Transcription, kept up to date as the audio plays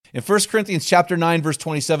In 1 Corinthians chapter 9, verse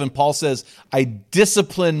 27, Paul says, I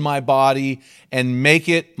discipline my body and make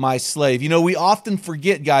it my slave. You know, we often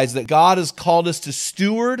forget, guys, that God has called us to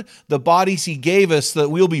steward the bodies he gave us so that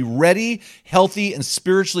we'll be ready, healthy, and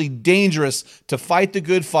spiritually dangerous to fight the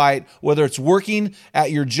good fight, whether it's working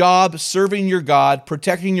at your job, serving your God,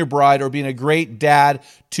 protecting your bride, or being a great dad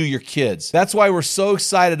to your kids. That's why we're so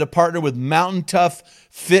excited to partner with Mountain Tough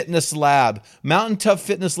Fitness Lab. Mountain Tough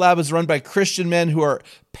Fitness Lab is run by Christian men who are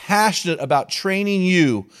passionate about training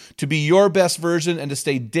you to be your best version and to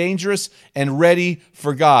stay dangerous and ready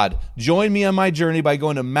for God. Join me on my journey by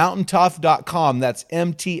going to mountaintough.com. That's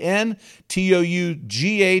MTNTOUGH,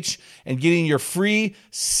 and getting your free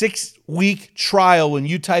 6-week trial when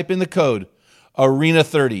you type in the code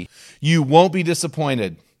ARENA30. You won't be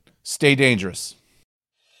disappointed. Stay dangerous.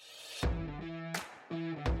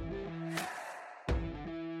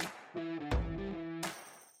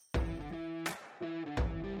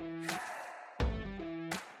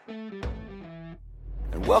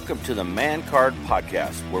 Welcome to the Man Card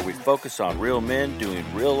Podcast, where we focus on real men doing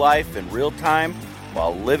real life in real time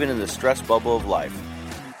while living in the stress bubble of life.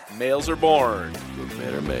 Males are born, but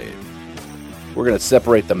men are made. We're going to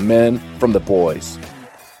separate the men from the boys.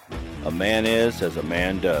 A man is as a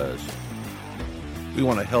man does. We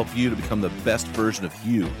want to help you to become the best version of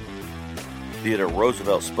you. Theodore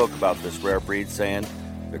Roosevelt spoke about this rare breed, saying,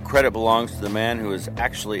 the credit belongs to the man who is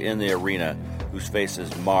actually in the arena, whose face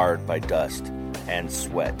is marred by dust and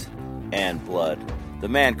sweat and blood. The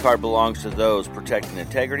man card belongs to those protecting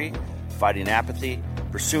integrity, fighting apathy,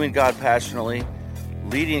 pursuing God passionately,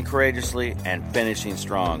 leading courageously, and finishing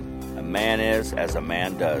strong. A man is as a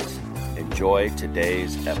man does. Enjoy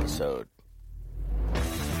today's episode.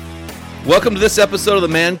 Welcome to this episode of the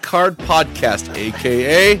Man Card Podcast,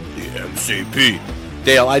 a.k.a. The MCP.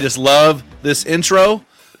 Dale, I just love this intro.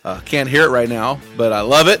 Can't hear it right now, but I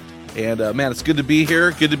love it. And, man, it's good to be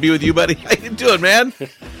here. Good to be with you, buddy. How you doing, man?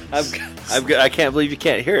 I'm good. I can't believe you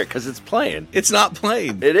can't hear it because it's playing. It's not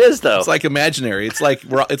playing. It is, though. It's like imaginary. It's like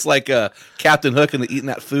Captain Hook and they're eating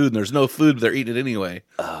that food, and there's no food, but they're eating it anyway.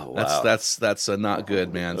 Oh, wow. That's not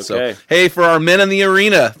good, man. Okay. So, hey, for our men in the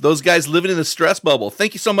arena, those guys living in the stress bubble,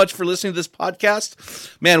 thank you so much for listening to this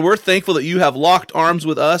podcast. Man, we're thankful that you have locked arms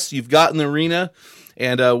with us. You've got in the arena,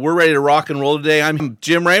 and we're ready to rock and roll today. I'm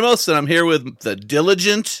Jim Ramos, and I'm here with the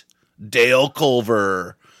diligent Dale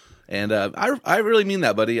Culver. And I really mean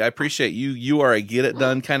that, buddy. I appreciate you. You are a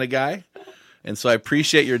get-it-done kind of guy. And so I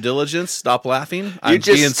appreciate your diligence. Stop laughing. You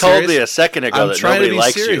just told me a second ago that nobody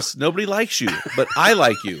likes you. Nobody likes you, but I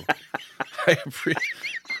like you.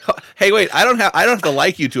 Hey, wait! I don't have to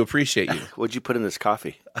like you to appreciate you. What'd you put in this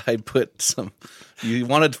coffee? I put some. You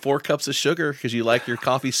wanted 4 cups of sugar because you like your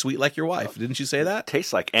coffee sweet like your wife. Didn't you say that?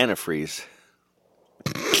 Tastes like antifreeze.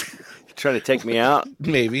 Trying to take me out?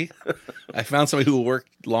 Maybe. I found somebody who will work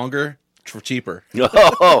longer for cheaper.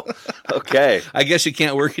 Oh, okay. I guess you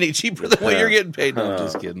can't work any cheaper than what you're getting paid. No, I'm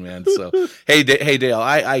just kidding, man. So, hey, Dale,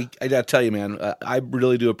 I got to tell you, man, I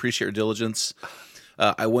really do appreciate your diligence.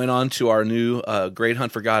 I went on to our new Great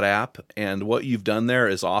Hunt for God app, and what you've done there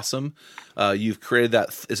is awesome. You've created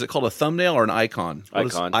that, is it called a thumbnail or an icon?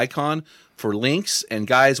 Icon for links. And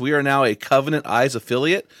guys, we are now a Covenant Eyes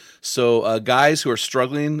affiliate. So guys who are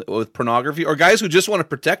struggling with pornography, or guys who just want to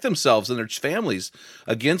protect themselves and their families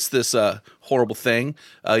against this horrible thing,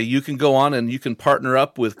 you can go on and you can partner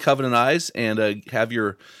up with Covenant Eyes and have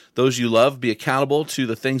those you love be accountable to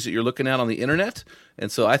the things that you're looking at on the internet.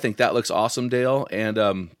 And so I think that looks awesome, Dale. And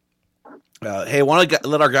hey, I want to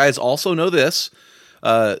let our guys also know this.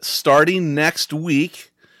 Starting next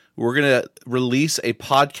week, we're going to release a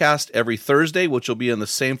podcast every Thursday, which will be in the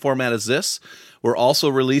same format as this. We're also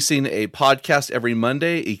releasing a podcast every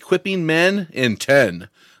Monday, Equipping Men in 10.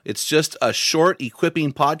 It's just a short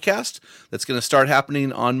equipping podcast that's going to start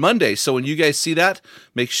happening on Monday. So when you guys see that,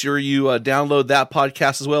 make sure you download that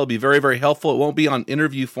podcast as well. It'll be very, very helpful. It won't be on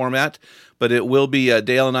interview format, but it will be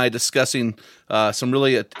Dale and I discussing some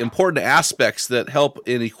really important aspects that help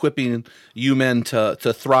in equipping you men to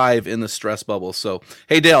thrive in the stress bubble. So,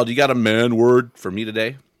 hey, Dale, do you got a man word for me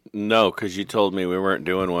today? No, because you told me we weren't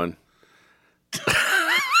doing one.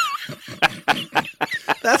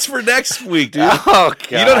 That's for next week, dude. Oh,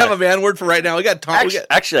 God. You don't have a man word for right now. We got Tom.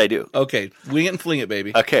 Actually, I do. Okay, wing it and fling it,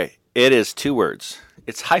 baby. Okay, it is 2 words.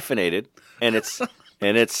 It's hyphenated, and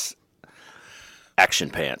it's action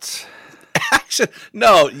pants. Action?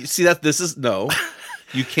 No, you see that? This is no.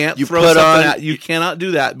 You can't You throw put something on- out. You cannot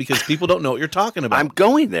do that because people don't know what you're talking about. I'm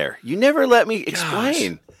going there. You never let me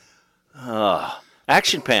explain.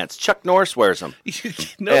 Action pants. Chuck Norris wears them.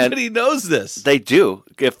 Nobody knows this. They do.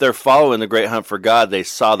 If they're following the Great Hunt for God, they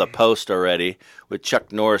saw the post already with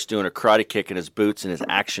Chuck Norris doing a karate kick in his boots and his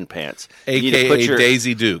action pants. AKA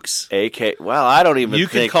Daisy Dukes. Well, I don't even think... You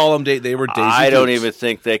can call them, they were Daisy Dukes. I don't even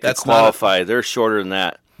think they could qualify. They're shorter than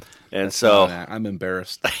that. And so... I'm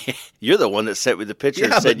embarrassed. You're the one that sent me the picture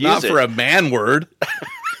and said use it. Not for a man word.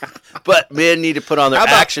 But men need to put on their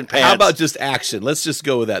action pants. How about just action? Let's just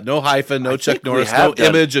go with that. No hyphen, no Chuck Norris, no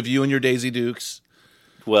image of you and your Daisy Dukes.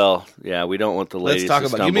 Well, yeah, we don't want the ladies to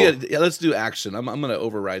stumble. Let's do action. I'm going to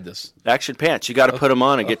override this. Action pants. You got to put them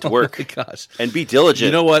on and get to work. Oh my gosh. And be diligent.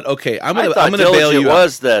 You know what? Okay, I'm going to bail you out.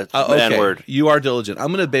 Was the man word. You are diligent. I'm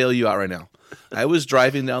going to bail you out right now. I was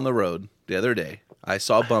driving down the road the other day. I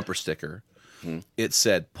saw a bumper sticker. It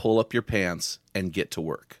said, "Pull up your pants and get to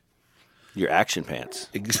work." Your action pants.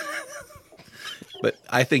 But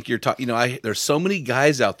I think you're talking. There's so many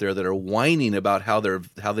guys out there that are whining about how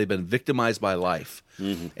they've been victimized by life,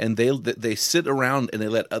 and they sit around and they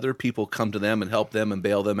let other people come to them and help them and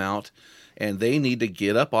bail them out, and they need to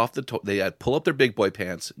get up off they pull up their big boy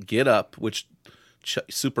pants, get up, which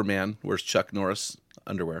Superman wears Chuck Norris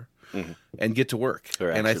underwear, and get to work.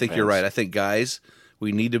 And I think you're right. I think guys.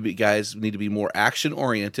 We need to be more action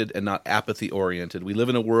oriented and not apathy oriented. We live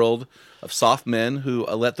in a world of soft men who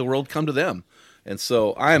let the world come to them. And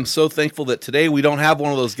so I am so thankful that today we don't have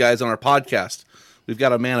one of those guys on our podcast. We've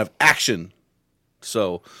got a man of action.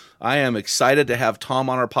 So I am excited to have Tom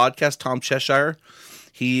on our podcast, Tom Cheshire.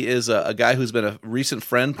 He is a guy who's been a recent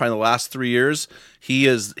friend probably the last 3 years. He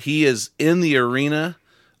is in the arena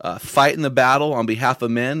fighting the battle on behalf of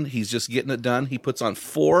men. He's just getting it done. He puts on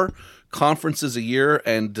 4 conferences a year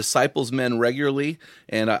and disciples men regularly.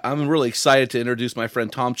 And I'm really excited to introduce my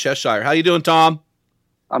friend Tom Cheshire. How you doing, Tom?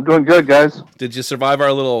 I'm doing good, guys. Did you survive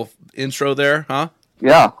our little intro there, huh?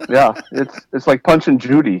 Yeah. It's like punching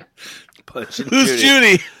Judy. Who's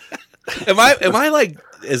Judy? Am I like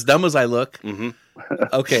as dumb as I look? Mm-hmm.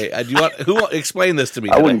 Okay. Who explain this to me?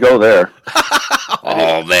 I wouldn't go there.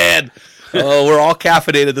 Oh man. Oh, we're all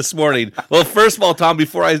caffeinated this morning. Well, first of all, Tom,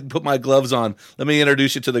 before I put my gloves on, let me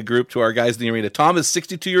introduce you to the group, to our guys in the arena. Tom is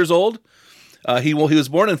 62 years old. He was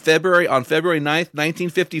born on February 9th,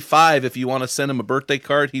 1955. If you want to send him a birthday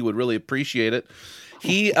card, he would really appreciate it.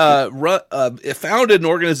 He founded an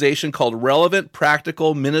organization called Relevant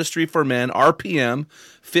Practical Ministry for Men, RPM,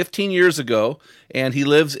 15 years ago, and he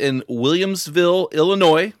lives in Williamsville,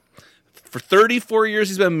 Illinois. For 34 years,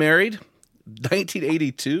 he's been married.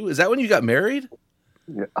 1982? Is that when you got married?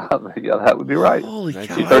 Yeah, that would be right. Holy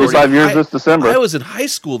cow. 35 years this December. I was in high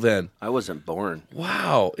school then. I wasn't born.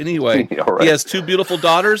 Wow. Anyway, right. He has 2 beautiful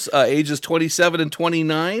daughters, ages 27 and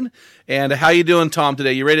 29. And how you doing, Tom,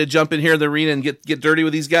 today? You ready to jump in here in the arena and get dirty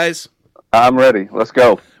with these guys? I'm ready. Let's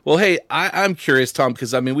go. Well, hey, I'm curious, Tom,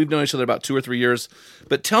 because, we've known each other about 2 or 3 years.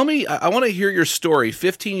 But tell me, I want to hear your story.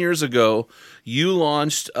 15 years ago, you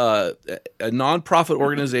launched a nonprofit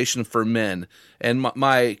organization for men. And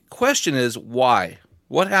my question is, why?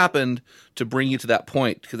 What happened to bring you to that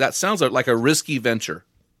point? Because that sounds like a risky venture.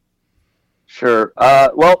 Sure.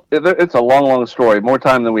 Well, it's a long story, more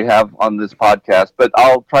time than we have on this podcast. But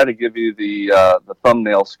I'll try to give you the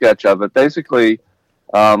thumbnail sketch of it. Basically,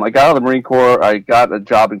 I got out of the Marine Corps. I got a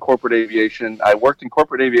job in corporate aviation. I worked in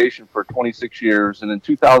corporate aviation for 26 years. And in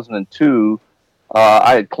 2002,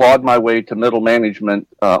 I had clawed my way to middle management,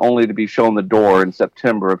 only to be shown the door in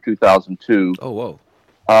September of 2002. Oh, whoa.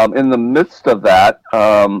 In the midst of that,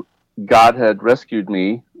 God had rescued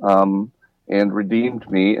me and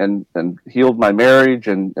redeemed me and healed my marriage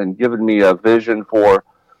and given me a vision for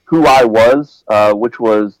who I was, which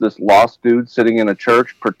was this lost dude sitting in a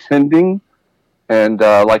church pretending and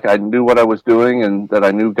like I knew what I was doing and that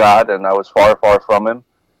I knew God and I was far from him,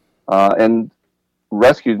 and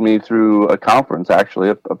rescued me through a conference, actually,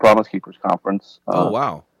 a Promise Keepers conference. Oh,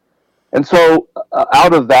 wow. And so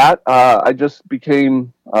out of that, I just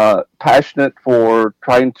became passionate for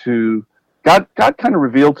trying to, God kind of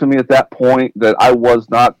revealed to me at that point that I was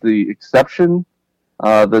not the exception,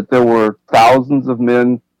 that there were thousands of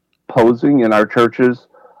men posing in our churches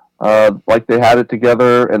like they had it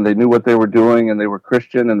together and they knew what they were doing and they were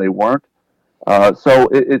Christian and they weren't. So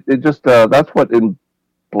it just, that's what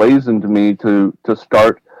emblazoned me to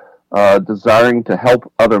start desiring to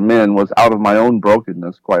help other men, was out of my own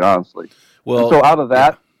brokenness, quite honestly. Well, and so out of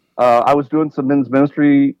that, I was doing some men's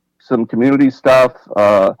ministry, some community stuff,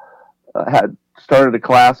 had started a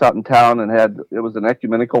class out in town and it was an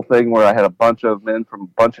ecumenical thing where I had a bunch of men from a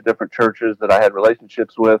bunch of different churches that I had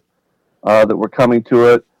relationships with that were coming to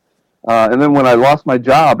it. And then when I lost my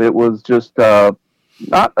job, it was just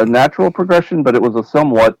not a natural progression, but it was a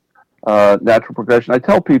somewhat natural progression. I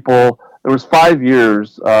tell people there was 5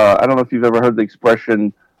 years. I don't know if you've ever heard the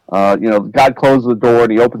expression, God closes the door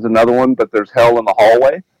and he opens another one, but there's hell in the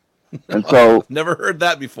hallway. And so never heard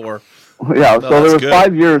that before. Yeah, No, so there was good.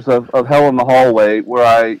 5 years of hell in the hallway where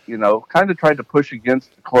I, kind of tried to push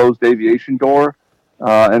against the closed aviation door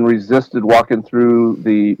and resisted walking through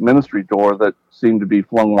the ministry door that seemed to be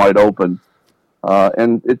flung wide open.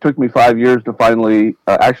 And it took me 5 years to finally,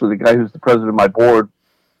 actually, the guy who's the president of my board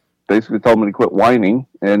basically told me to quit whining,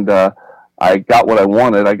 and I got what I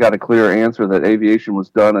wanted. I got a clear answer that aviation was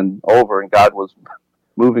done and over, and God was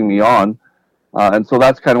moving me on. And so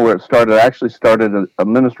that's kind of where it started. I actually started a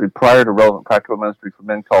ministry prior to Relevant Practical Ministry for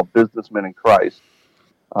Men called Businessmen in Christ.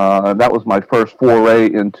 And that was my first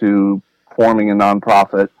foray into forming a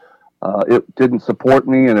nonprofit. It didn't support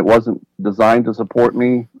me, and it wasn't designed to support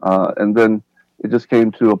me. And then it just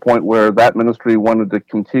came to a point where that ministry wanted to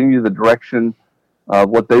continue the direction of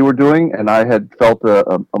what they were doing, and I had felt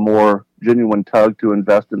a more genuine tug to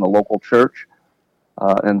invest in the local church.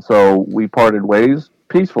 And so we parted ways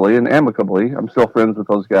peacefully and amicably. I'm still friends with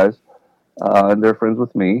those guys, and they're friends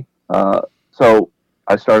with me. So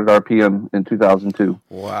I started RPM in 2002.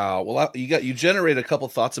 Wow. Well, you generated a couple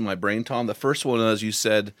thoughts in my brain, Tom. The first one, as you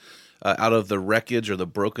said, out of the wreckage or the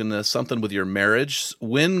brokenness, something with your marriage.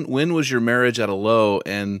 When was your marriage at a low?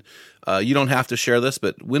 And you don't have to share this,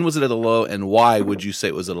 but when was it at a low, and why would you say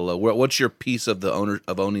it was at a low? What's your piece of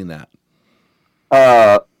owning that?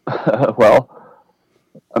 Well,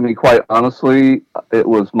 I mean, quite honestly, it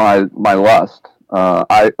was my lust.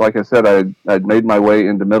 Like I said, I'd made my way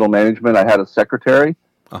into middle management. I had a secretary,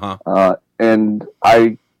 and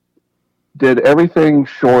I did everything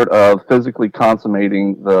short of physically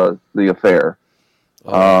consummating the affair.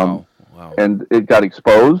 Wow. And it got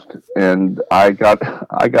exposed, and I got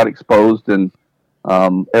exposed in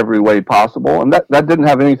every way possible. And that didn't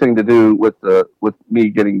have anything to do with me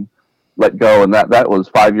getting let go, and that was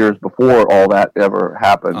 5 years before all that ever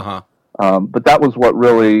happened. But that was what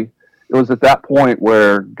really, it was at that point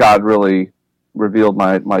where God really revealed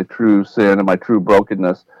my true sin and my true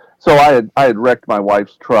brokenness. So I had wrecked my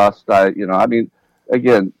wife's trust.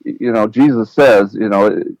 Again, Jesus says,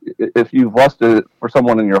 if you've lusted for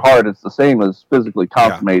someone in your heart, it's the same as physically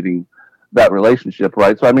consummating that relationship,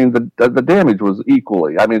 right? So I mean, the damage was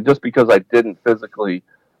equally. I mean, just because I didn't physically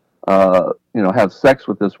have sex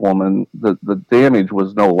with this woman, the damage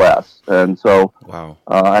was no less. And so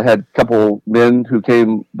I had a couple men who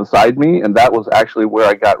came beside me, and that was actually where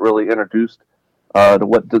I got really introduced to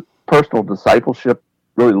what the personal discipleship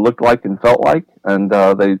really looked like and felt like. And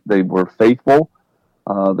they were faithful.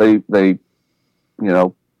 They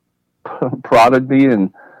prodded me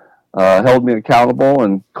and held me accountable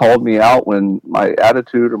and called me out when my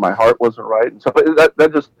attitude or my heart wasn't right. And so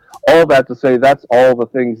that just, all that to say, that's all the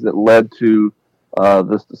things that led to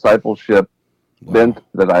this discipleship bent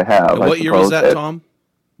that I have. And what year was that, Tom?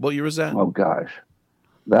 What year was that? Oh gosh,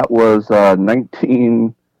 that was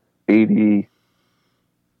 1989.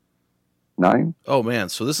 Oh man,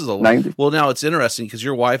 so this is a 90. Well, now it's interesting because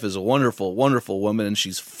your wife is a wonderful, wonderful woman, and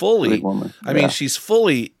she's fully. Woman. I mean, she's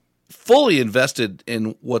fully invested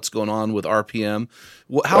in what's going on with RPM.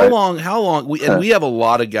 How long? And we have a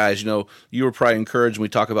lot of guys. You were probably encouraged when we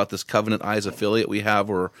talk about this Covenant Eyes affiliate we have,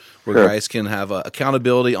 where guys can have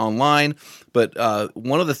accountability online. But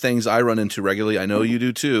one of the things I run into regularly, I know you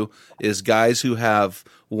do too, is guys who have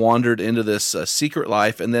wandered into this secret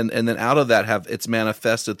life, and then out of that it's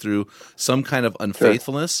manifested through some kind of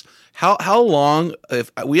unfaithfulness. How long?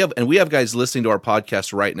 If we have guys listening to our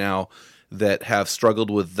podcast right now that have struggled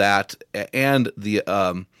with that and the,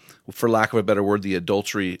 for lack of a better word, the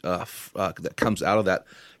adultery that comes out of that.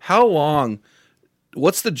 How long?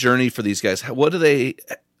 What's the journey for these guys? What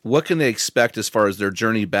can they expect as far as their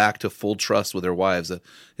journey back to full trust with their wives?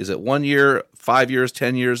 Is it 1 year, 5 years,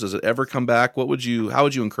 10 years? Does it ever come back? How would you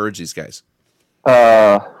encourage these guys?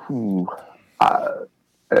 If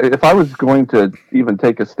I was going to even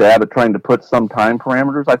take a stab at trying to put some time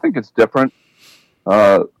parameters, I think it's different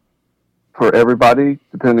for everybody,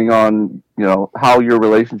 depending on, how your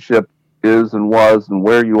relationship is and was and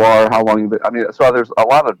where you are, how long you've been. I mean, so there's a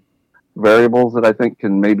lot of variables that I think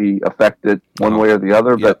can maybe affect it one way or the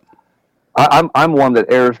other, but I'm one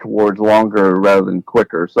that errs towards longer rather than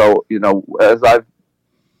quicker. So, as I've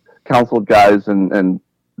counseled guys and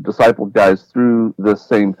discipled guys through this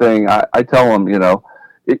same thing, I tell them,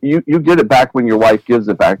 you get it back when your wife gives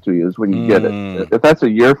it back to you is when you get it. If that's a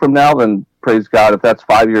year from now, then praise God. If that's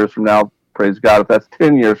 5 years from now, praise God. If that's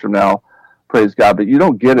 10 years from now, praise God. But you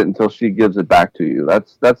don't get it until she gives it back to you.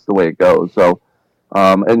 That's the way it goes. So,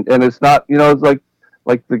 and it's not, it's like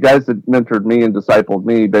like the guys that mentored me and discipled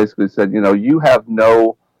me basically said, you have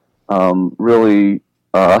no really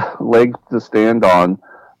leg to stand on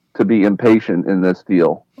to be impatient in this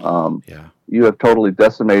deal. You have totally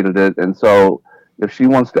decimated it. And so if she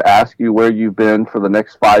wants to ask you where you've been for the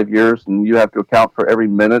next 5 years and you have to account for every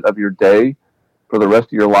minute of your day for the rest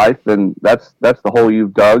of your life, then that's the hole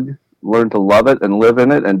you've dug. Learn to love it and live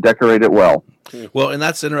in it and decorate it well. Well, and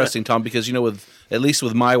that's interesting, Tom, because, at least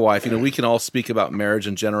with my wife, we can all speak about marriage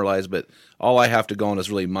and generalize, but all I have to go on is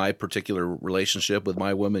really my particular relationship with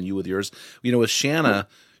my woman, you with yours. With Shanna,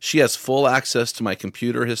 she has full access to my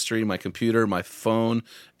computer history, my computer, my phone,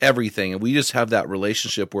 everything. And we just have that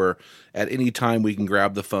relationship where at any time we can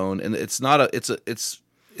grab the phone. And it's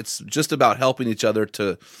just about helping each other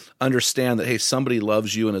to understand that, hey, somebody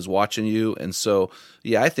loves you and is watching you. And so,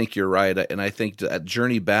 I think you're right. And I think that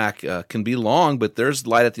journey back can be long, but there's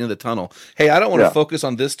light at the end of the tunnel. Hey, I don't want to focus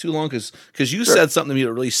on this too long because you said something to me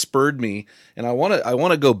that really spurred me. And I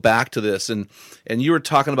want to go back to this. And you were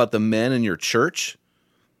talking about the men in your church.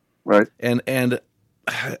 Right. And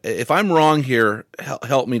if I'm wrong here,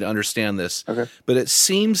 help me to understand this. Okay. But it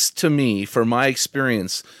seems to me, from my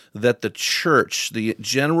experience, that the church, the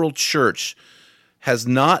general church, has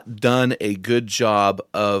not done a good job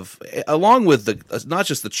of, along with not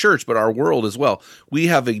just the church, but our world as well. We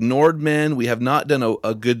have ignored men. We have not done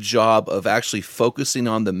a good job of actually focusing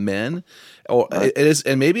on the men. Or it is,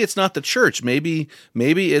 and maybe it's not the church. Maybe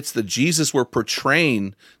it's the Jesus we're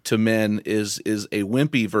portraying to men is a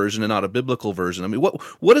wimpy version and not a biblical version. I mean,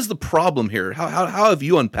 what is the problem here? How have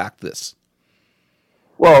you unpacked this?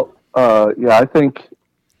 Well, I think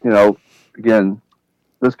again,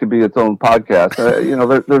 this could be its own podcast.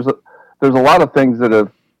 There's a lot of things that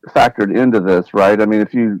have factored into this, right? I mean,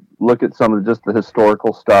 if you look at some of just the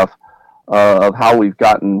historical stuff of how we've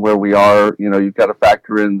gotten where we are, you've got to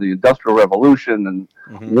factor in the Industrial Revolution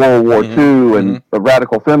and World War II and the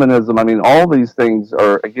radical feminism. I mean, all these things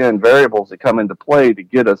are, again, variables that come into play to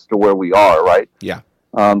get us to where we are, right? Yeah.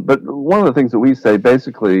 But one of the things that we say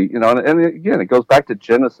basically, and again, it goes back to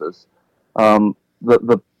Genesis.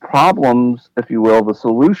 The problems, if you will, the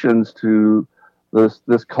solutions to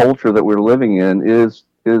this culture that we're living in is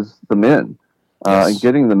the men and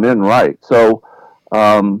getting the men right. So,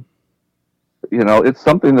 it's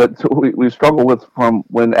something that we struggle with from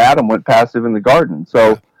when Adam went passive in the garden.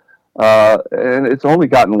 So, and it's only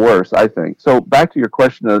gotten worse, I think. So back to your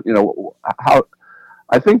question of, how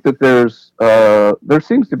I think that there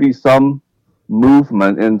seems to be some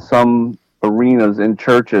movement in some arenas in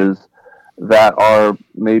churches that are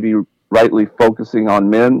maybe rightly focusing on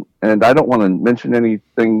men. And I don't want to mention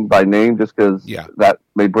anything by name just because that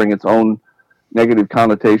may bring its own negative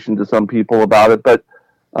connotation to some people about it. But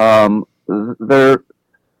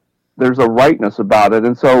there's a rightness about it.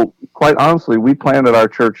 And so, quite honestly, we planted our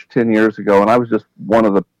church 10 years ago, and I was just one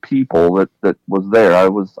of the people that was there. I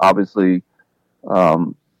was obviously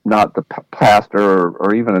not the pastor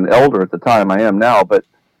or even an elder at the time. I am now, but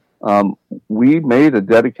we made a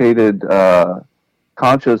dedicated,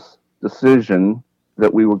 conscious decision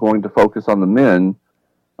that we were going to focus on the men,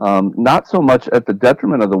 not so much at the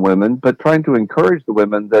detriment of the women, but trying to encourage the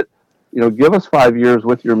women that, give us 5 years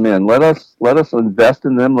with your men. Let us invest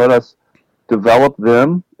in them. Let us develop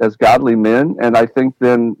them as godly men. And I think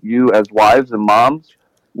then you as wives and moms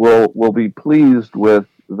will be pleased with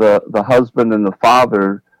the husband and the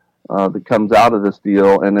father that comes out of this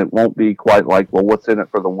deal. And it won't be quite like, well, what's in it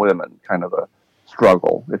for the women kind of a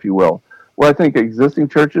struggle, if you will. Well, I think existing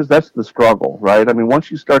churches, that's the struggle, right? I mean,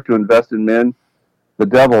 once you start to invest in men, the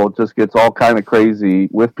devil just gets all kind of crazy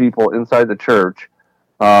with people inside the church.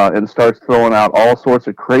 And starts throwing out all sorts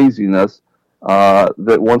of craziness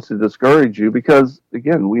that wants to discourage you. Because,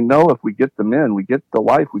 again, we know if we get the men, we get the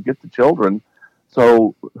wife, we get the children.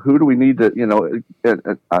 So who do we need to,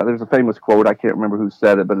 there's a famous quote, I can't remember who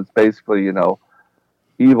said it, but it's basically,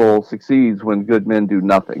 evil succeeds when good men do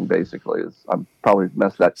nothing, basically. I'm probably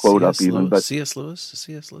messed that quote up even. But C.S. Lewis?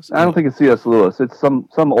 I don't think it's C.S. Lewis. It's some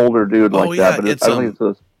older dude that. But I don't think it's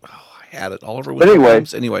Lewis. I had it all over. But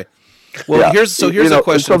anyway. Well, here's a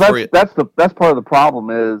question for you. That's part of the problem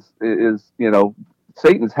is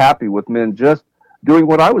Satan's happy with men just doing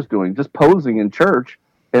what I was doing, just posing in church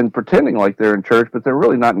and pretending like they're in church, but they're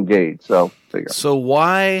really not engaged. So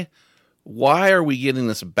why are we getting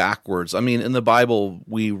this backwards? I mean, in the Bible,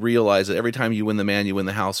 we realize that every time you win the man, you win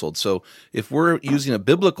the household. So if we're using a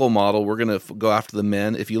biblical model, we're going to go after the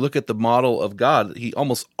men. If you look at the model of God, he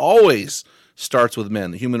almost always starts with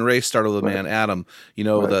men. The human race started with man, Adam. You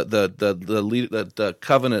know, the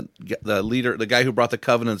covenant, the leader, the guy who brought the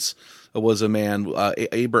covenants was a man.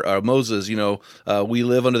 Moses. You know, we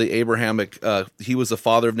live under the Abrahamic. He was the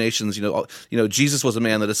father of nations. You know, Jesus was a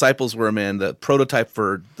man. The disciples were a man. The prototype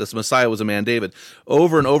for this Messiah was a man, David.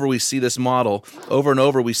 Over and over, we see this model. Over and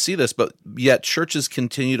over, we see this. But yet, churches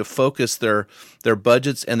continue to focus their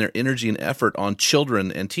budgets and their energy and effort on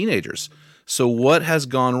children and teenagers. So, what has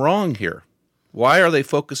gone wrong here? Why are they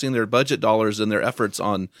focusing their budget dollars and their efforts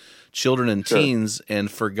on children and teens and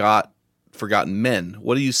forgotten men?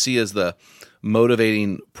 What do you see as the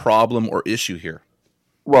motivating problem or issue here?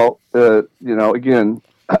 Well, you know, again,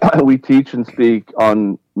 we teach and speak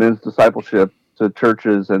on men's discipleship to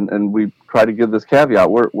churches, and we try to give this caveat.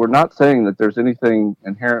 We're not saying that there's anything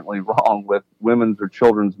inherently wrong with women's or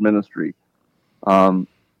children's ministry.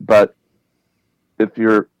 But if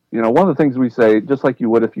you're, you know, one of the things we say, just like you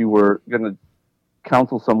would if you were going to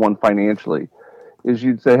counsel someone financially, is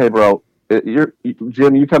you'd say, hey, bro,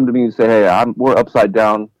 Jim, you come to me and say, hey, we're upside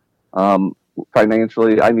down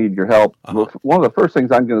financially. I need your help. Well, one of the first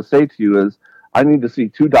things I'm going to say to you is, I need to see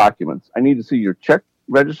 2 documents. I need to see your check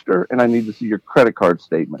register, and I need to see your credit card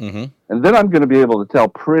statement. Mm-hmm. And then I'm going to be able to tell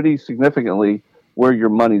pretty significantly where your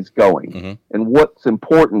money's going and what's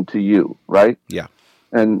important to you, right? Yeah.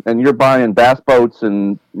 And you're buying bass boats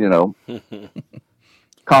and, you know,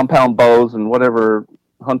 compound bows and whatever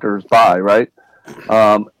hunters buy, right?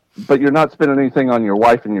 But you're not spending anything on your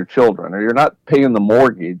wife and your children, or you're not paying the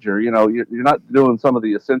mortgage, or, you know, you're not doing some of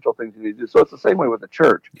the essential things you need to do. So it's the same way with the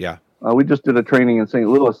church. Yeah. We just did a training in St.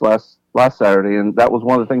 Louis last Saturday, and that was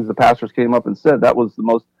one of the things the pastors came up and said. That was the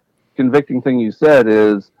most convicting thing you said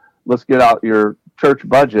is, let's get out your church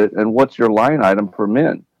budget, and what's your line item for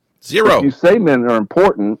men? 0. If you say men are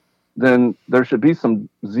important, then there should be some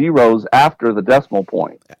zeros after the decimal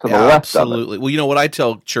point to the left of it. Absolutely. Well, you know what I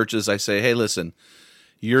tell churches? I say, hey, listen,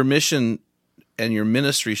 your mission and your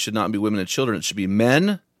ministry should not be women and children. It should be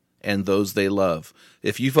men and those they love.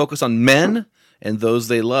 If you focus on men and those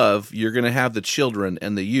they love, you're going to have the children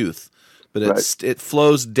and the youth. But it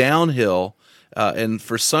flows downhill, and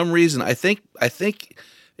for some reason, I think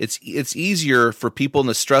it's easier for people in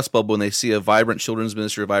the stress bubble when they see a vibrant children's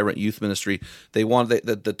ministry, a vibrant youth ministry. They want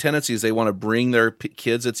the tendency is they want to bring their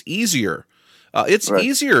kids. It's easier. It's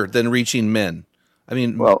easier than reaching men. I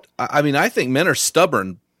mean, I think men are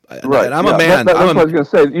stubborn. Right. And I'm a man. That's what I was going to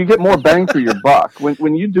say. You get more bang for your buck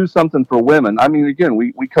when you do something for women. I mean, again,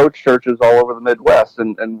 we coach churches all over the Midwest,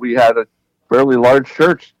 and we had a fairly large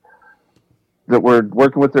church that were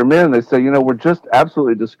working with their men. They say, you know, we're just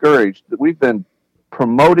absolutely discouraged that we've been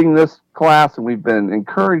promoting this class and we've been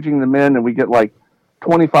encouraging the men, and we get like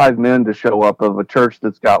 25 men to show up of a church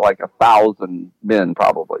that's got like 1,000 men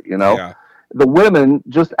probably, you know. Yeah. The women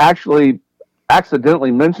just actually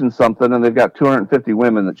accidentally mention something and they've got 250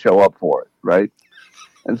 women that show up for it, right?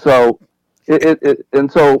 And so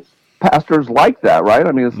so pastors like that, right?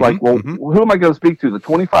 I mean, it's like, well, who am I going to speak to? The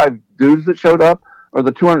 25 dudes that showed up or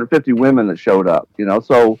the 250 women that showed up, you know?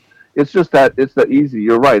 So it's just that it's that easy.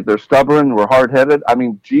 You're right. They're stubborn. We're hard-headed. I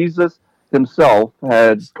mean, Jesus himself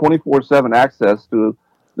had 24/7 access to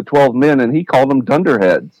the 12 men, and he called them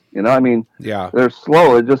dunderheads. You know, I mean, they're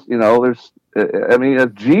slow. It just, you know,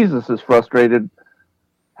 if Jesus is frustrated,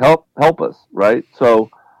 help us, right? So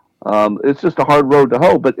it's just a hard road to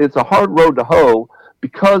hoe, but it's a hard road to hoe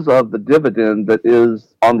because of the dividend that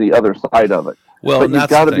is on the other side of it. Well, but you've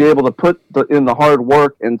got to be able to put in the hard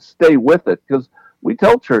work and stay with it, because we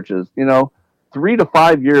tell churches, you know, 3 to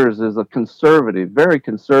 5 years is a very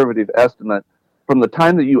conservative estimate from the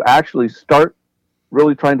time that you actually start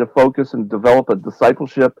really trying to focus and develop a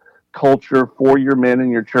discipleship culture for your men in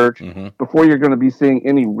your church before you're going to be seeing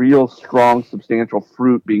any real strong, substantial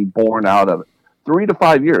fruit being born out of it. 3 to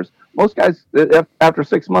 5 years. Most guys, after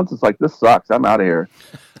 6 months, it's like, this sucks. I'm out of here.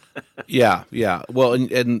 Yeah. Well,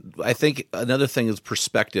 and I think another thing is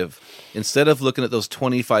perspective. Instead of looking at those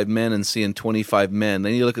 25 men and seeing 25 men,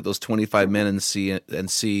 then you look at those 25 men and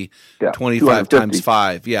see 25 times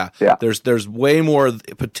 5. Yeah. There's way more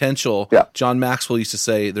potential. Yeah. John Maxwell used to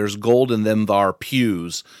say, "There's gold in them thar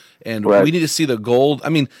pews." And we need to see the gold. I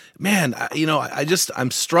mean, man, you know,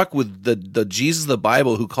 I'm struck with the Jesus of the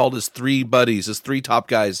Bible, who called his 3 buddies, his 3 top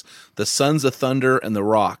guys, the Sons of Thunder and the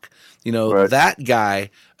Rock. You know, that guy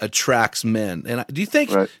attracts men. And do you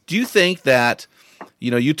think that, you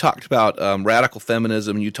know, you talked about radical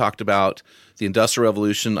feminism, you talked about the Industrial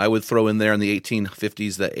Revolution. I would throw in there in the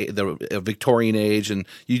 1850s, the Victorian age, and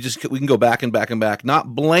we can go back and back and back,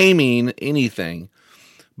 not blaming anything.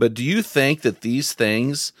 But do you think that these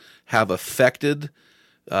things have affected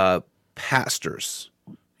pastors?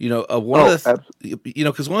 You know,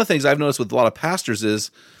 because one of the things I've noticed with a lot of pastors is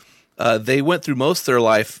they went through most of their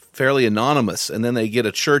life fairly anonymous, and then they get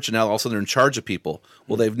a church, and now all of a sudden they're in charge of people.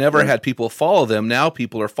 Well, they've never had people follow them. Now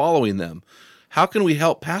people are following them. How can we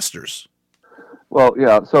help pastors? Well,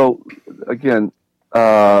 yeah. So again,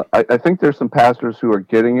 I think there's some pastors who are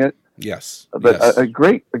getting it. Yes. But yes. A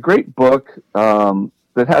great book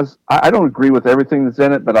that has, I don't agree with everything that's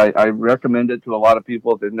in it, but I recommend it to a lot of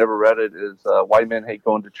people if they've never read it, is Why Men Hate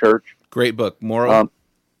Going to Church. Great book. Moral.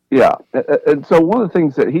 Yeah. And so one of the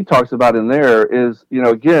things that he talks about in there is, you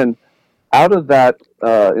know, again, out of that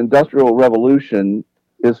industrial revolution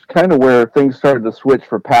is kind of where things started to switch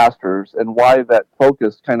for pastors, and why that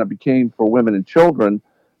focus kind of became for women and children,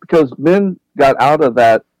 because men got out of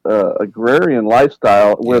that agrarian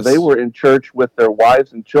lifestyle where they were in church with their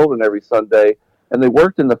wives and children every Sunday, and they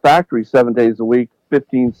worked in the factory 7 days a week,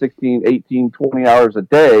 15, 16, 18, 20 hours a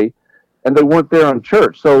day, and they weren't there on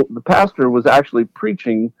church. So the pastor was actually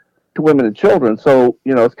preaching to women and children. So,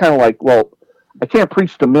 you know, it's kind of like, well, I can't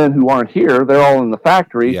preach to men who aren't here. They're all in the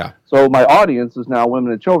factory. Yeah. So my audience is now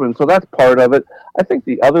women and children. So that's part of it. I think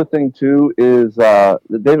the other thing, too, is that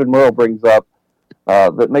David Murrow brings up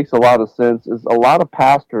that makes a lot of sense, is a lot of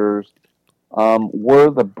pastors were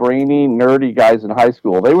the brainy, nerdy guys in high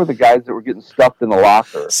school. They were the guys that were getting stuffed in the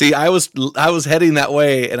locker. See, I was heading that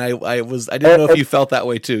way, and I didn't know if you felt that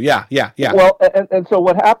way too. Yeah. Well, and so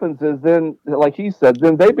what happens is then, like he said,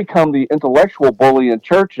 then they become the intellectual bully in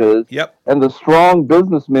churches. Yep. And the strong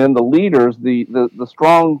businessmen, the leaders, the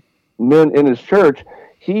strong men in his church,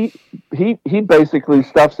 he basically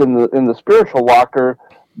stuffs in the spiritual locker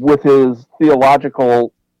with his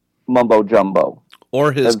theological mumbo jumbo.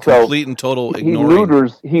 Or his complete and total ignoring.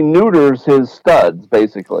 He neuters his studs,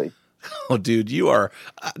 basically. Oh, dude, you are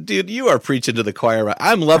preaching to the choir.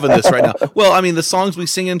 I'm loving this right now. Well, I mean, the songs we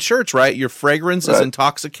sing in church, right? Your fragrance is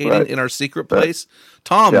intoxicating in our secret place.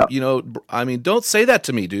 Tom, you know, I mean, don't say that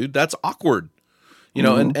to me, dude. That's awkward. You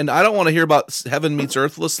know, and I don't want to hear about heaven meets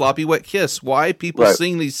earth with a sloppy wet kiss. Why people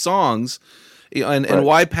sing these songs, and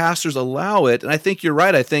why pastors allow it. And I think you're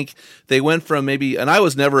right. I think they went from maybe, and I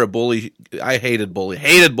was never a bully. I hated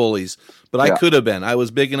bullies, but I could have been. I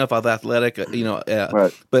was big enough, I was athletic, you know,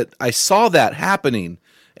 but I saw that happening.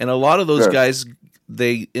 And a lot of those guys,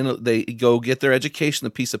 they go get their education,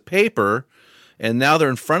 a piece of paper, and now they're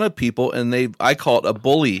in front of people, and I call it a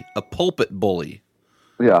bully, a pulpit bully.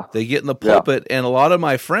 Yeah. They get in the pulpit, and a lot of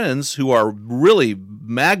my friends who are really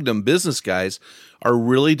magnum business guys are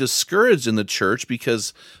really discouraged in the church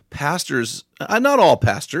because pastors, not all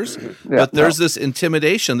pastors, but there's this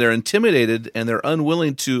intimidation. They're intimidated, and they're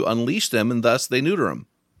unwilling to unleash them, and thus they neuter them.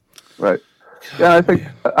 Right. Yeah, I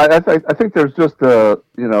think there's just you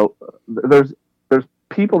know, there's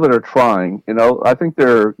people that are trying. You know, I think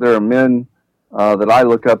there are men that I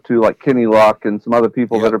look up to, like Kenny Luck and some other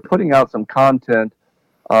people that are putting out some content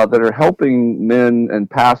that are helping men and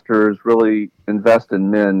pastors really invest in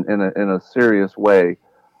men in a serious way.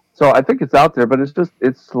 So I think it's out there, but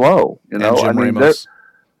it's slow. You know, and Jim Ramos.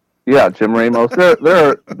 Jim Ramos.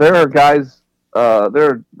 there are guys.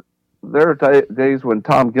 There are days when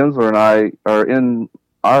Tom Ginsler and I are in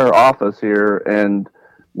our office here, and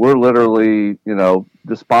we're literally, you know,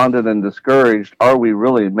 despondent and discouraged. Are we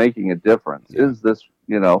really making a difference? Yeah. Is this,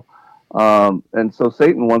 you know? And so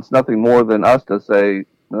Satan wants nothing more than us to say,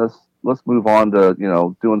 let's move on to, you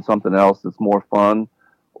know, doing something else that's more fun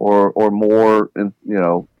or more, you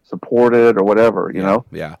know, supported or whatever, you know?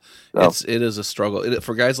 Yeah. So. It is a struggle.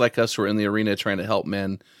 For guys like us who are in the arena trying to help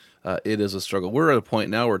men, it is a struggle. We're at a point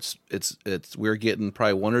now where we're getting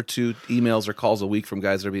probably 1 or 2 emails or calls a week from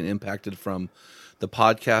guys that are being impacted from the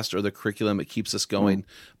podcast or the curriculum. It keeps us going.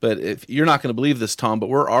 But if you're not going to believe this, Tom, but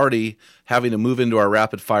we're already having to move into our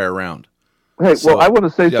rapid fire round. Hey, so, well, I want to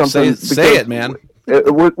say something. Say it, man.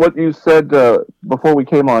 What you said before we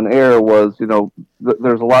came on air was, you know,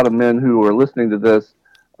 there's a lot of men who are listening to this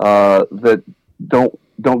that don't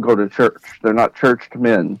go to church. They're not churched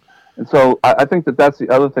men. And so I think that's the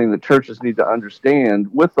other thing that churches need to understand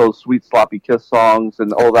with those sweet sloppy kiss songs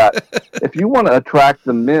and all that. If you want to attract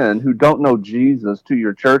the men who don't know Jesus to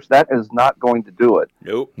your church, that is not going to do it.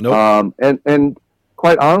 Nope. And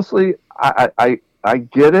quite honestly, I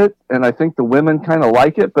get it, and I think the women kind of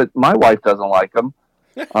like it, but my wife doesn't like them.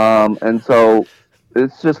 And so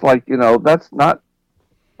it's just like, you know, that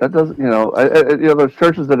doesn't, you know, there's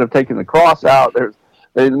churches that have taken the cross out.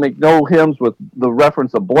 They make no hymns with the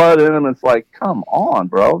reference of blood in them. It's like, come on,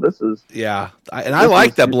 bro. This is... Yeah, I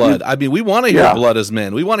like that blood. I mean, we want to hear blood as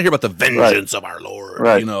men. We want to hear about the vengeance of our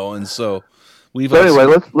Lord, you know, and so... So anyway,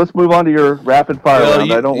 let's move on to your rapid fire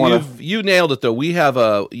round. I don't want to. You nailed it though. We have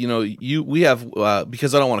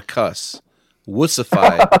because I don't want to cuss.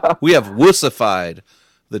 Wussified. We have wussified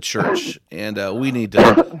the church, and we need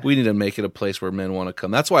to make it a place where men want to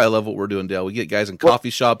come. That's why I love what we're doing, Dale. We get guys in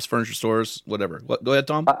coffee shops, furniture stores, whatever. Go ahead,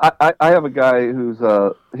 Tom. I have a guy who's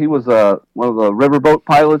he was one of the riverboat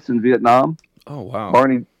pilots in Vietnam. Oh wow,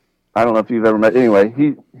 Barney. I don't know if you've ever met. Anyway,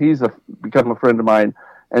 he's become a friend of mine,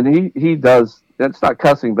 and he does. That's not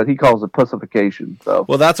cussing, but he calls it pussification. So,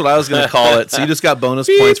 well, that's what I was going to call it. So you just got bonus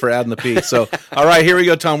points for adding the P. So, all right, here we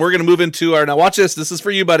go, Tom. We're going to move into our now. Watch this. This is for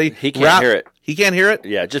you, buddy. He can't hear it. He can't hear it.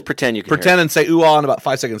 Yeah, just pretend you can. Pretend and say ooh ah in about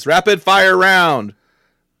 5 seconds. Rapid fire round.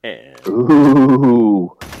 And...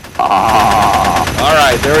 Ooh ah. All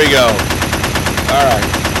right, there we go. All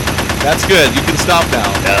right. That's good. You can stop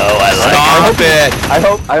now. No, Stop it.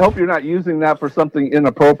 I hope you're not using that for something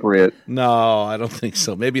inappropriate. No, I don't think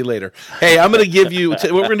so. Maybe later. Hey, I'm going to give you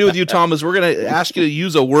what we're going to do with you, Tom, is we're going to ask you to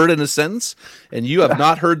use a word in a sentence, and you have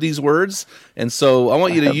not heard these words, and so I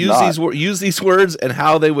want you to use these words and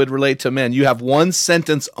how they would relate to men. You have one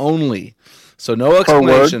sentence only. So no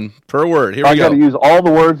explanation per word. Here we go. I got to use all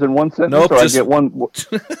the words in one sentence, nope, I get one.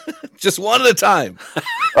 Just one at a time.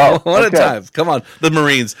 One at a time. Come on, the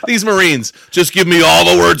Marines. These Marines, just give me all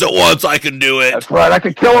the words at once. I can do it. That's right. I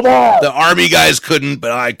can kill them all. The Army guys couldn't,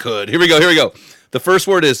 but I could. Here we go. The first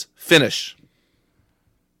word is finish.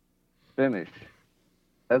 Finish.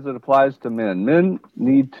 As it applies to men. Men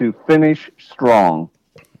need to finish strong.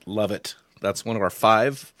 Love it. That's one of our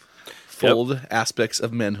 5 fold aspects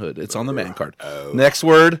of manhood. It's on the man card. Oh. Next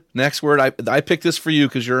word. I picked this for you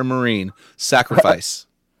because you're a Marine. Sacrifice.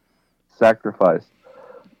 Sacrifice.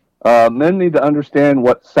 Men need to understand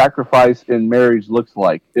what sacrifice in marriage looks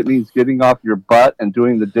like. It means getting off your butt and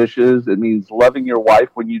doing the dishes. It means loving your wife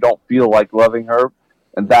when you don't feel like loving her.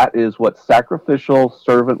 And that is what sacrificial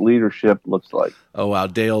servant leadership looks like. Oh, wow.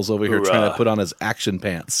 Dale's over here trying to put on his action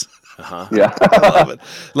pants. Uh-huh. Yeah. I love it.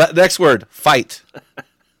 Next word. Fight.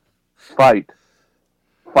 Fight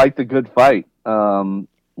the good fight.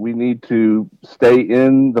 We need to stay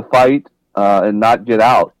in the fight and not get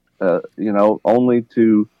out. Only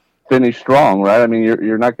to finish strong, right? I mean,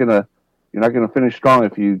 you're not gonna finish strong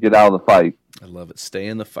if you get out of the fight. I love it. Stay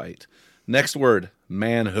in the fight. Next word,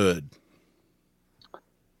 manhood.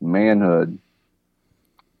 Manhood.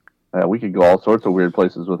 We could go all sorts of weird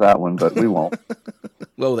places with that one, but we won't.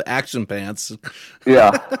 Well, the action pants.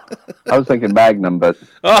 Yeah. I was thinking Magnum, but...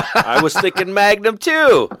 I was thinking Magnum,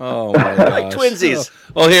 too. Oh, my gosh. Like twinsies.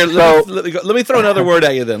 Well, here, let me throw another word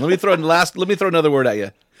at you then. Let me throw another word at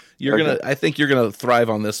you. I think you're gonna thrive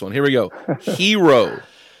on this one. Here we go. Hero.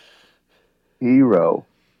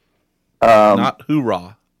 Not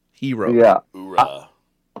hoorah. Hero. Yeah. Hoorah.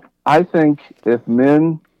 I think if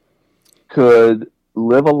men could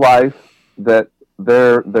live a life that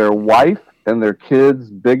their wife and their kids'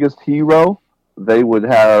 biggest hero, they would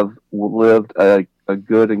have lived a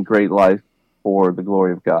good and great life for the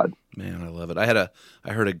glory of God. Man, I love it. I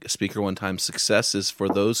heard a speaker one time, success is for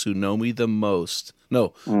those who know me the most.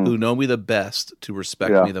 No, who know me the best to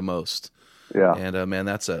respect me the most. Yeah. And man,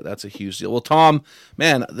 that's a huge deal. Well, Tom,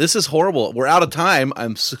 man, this is horrible. We're out of time.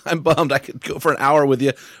 I'm bummed. I could go for an hour with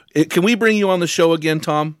you. Can we bring you on the show again,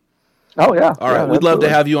 Tom? Oh, yeah. All right. We'd love to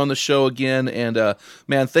have you on the show again. And,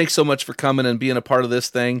 man, thanks so much for coming and being a part of this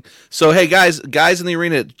thing. So, hey, guys in the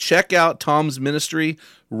arena, check out Tom's ministry,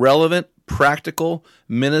 Relevant, Practical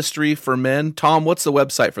Ministry for Men. Tom, what's the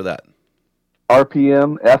website for that?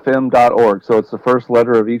 rpmfm.org. So it's the first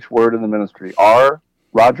letter of each word in the ministry. R,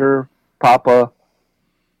 Roger, Papa,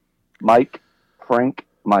 Mike, Frank,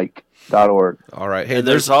 Mike.org. All right. Hey, and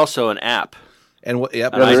there's also an app. And what?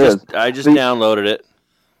 Yep. And I just downloaded it.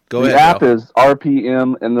 Go ahead. The app is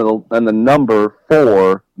RPM and the number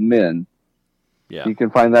 4 men. Yeah. You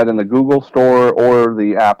can find that in the Google Store or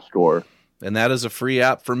the App Store. And that is a free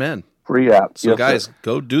app for men. Free app. So, guys,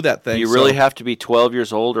 go do that thing. Do you really have to be 12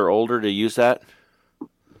 years old or older to use that?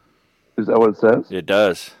 Is that what it says? It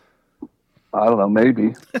does. I don't know,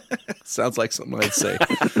 maybe. Sounds like something I'd say.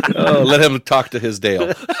 Let him talk to his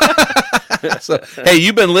Dale. So, hey,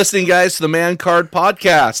 you've been listening, guys, to the Man Card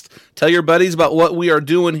Podcast. Tell your buddies about what we are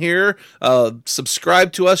doing here.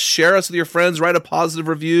 Subscribe to us. Share us with your friends. Write a positive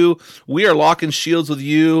review. We are locking shields with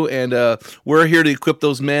you, and we're here to equip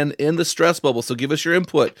those men in the stress bubble. So give us your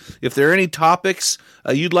input. If there are any topics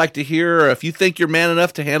you'd like to hear, or if you think you're man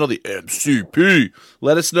enough to handle the MCP,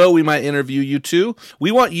 let us know. We might interview you, too.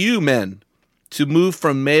 We want you, men, to move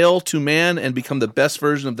from male to man and become the best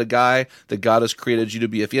version of the guy that God has created you to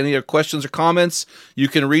be. If you have any other questions or comments, you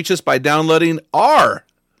can reach us by downloading our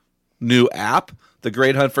new app, The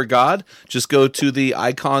Great Hunt for God. Just go to the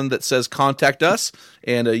icon that says contact us,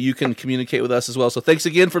 and you can communicate with us as well. So thanks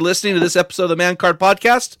again for listening to this episode of the Man Card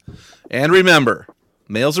Podcast. And remember,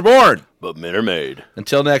 males are born, but men are made.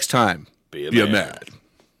 Until next time, be a man.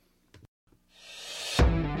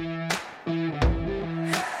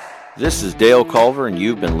 This is Dale Culver, and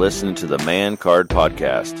you've been listening to the Man Card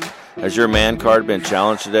Podcast. Has your man card been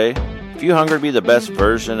challenged today? If you're hungry to be the best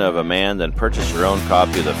version of a man, then purchase your own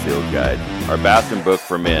copy of the Field Guide, our bathroom book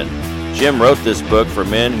for men. Jim wrote this book for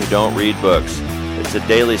men who don't read books. It's a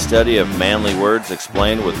daily study of manly words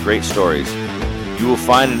explained with great stories. You will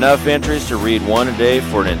find enough entries to read one a day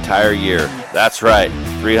for an entire year. That's right,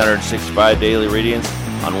 365 daily readings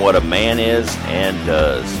on what a man is and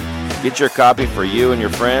does. Get your copy for you and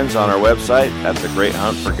your friends on our website at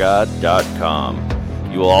thegreathuntforgod.com.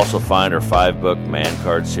 You will also find our 5-book Man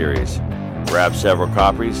Card series. Grab several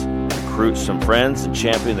copies, recruit some friends, and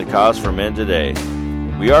champion the cause for men today.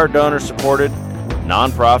 We are a donor-supported,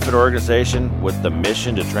 non-profit organization with the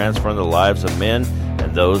mission to transform the lives of men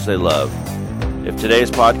and those they love. If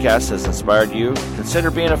today's podcast has inspired you,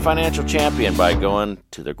 consider being a financial champion by going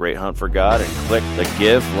to The Great Hunt for God and click the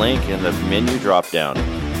Give link in the menu drop-down.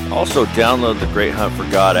 Also, download the Great Hunt for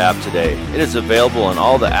God app today. It is available in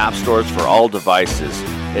all the app stores for all devices.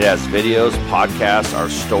 It has videos, podcasts, our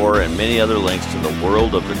store, and many other links to the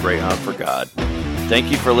world of the Great Hunt for God.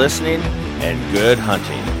 Thank you for listening, and good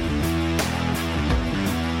hunting.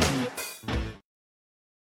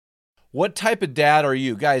 What type of dad are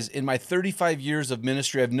you? Guys, in my 35 years of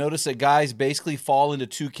ministry, I've noticed that guys basically fall into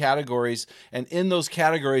 2 categories. And in those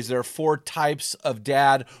categories, there are 4 types of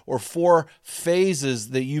dad, or 4 phases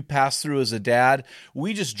that you pass through as a dad.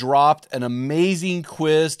 We just dropped an amazing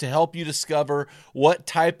quiz to help you discover what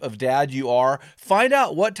type of dad you are. Find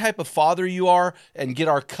out what type of father you are and get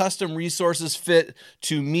our custom resources fit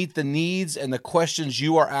to meet the needs and the questions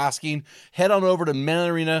you are asking. Head on over to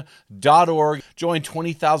menarena.org. Join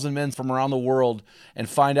 20,000 men from around the world and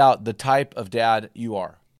find out the type of dad you are.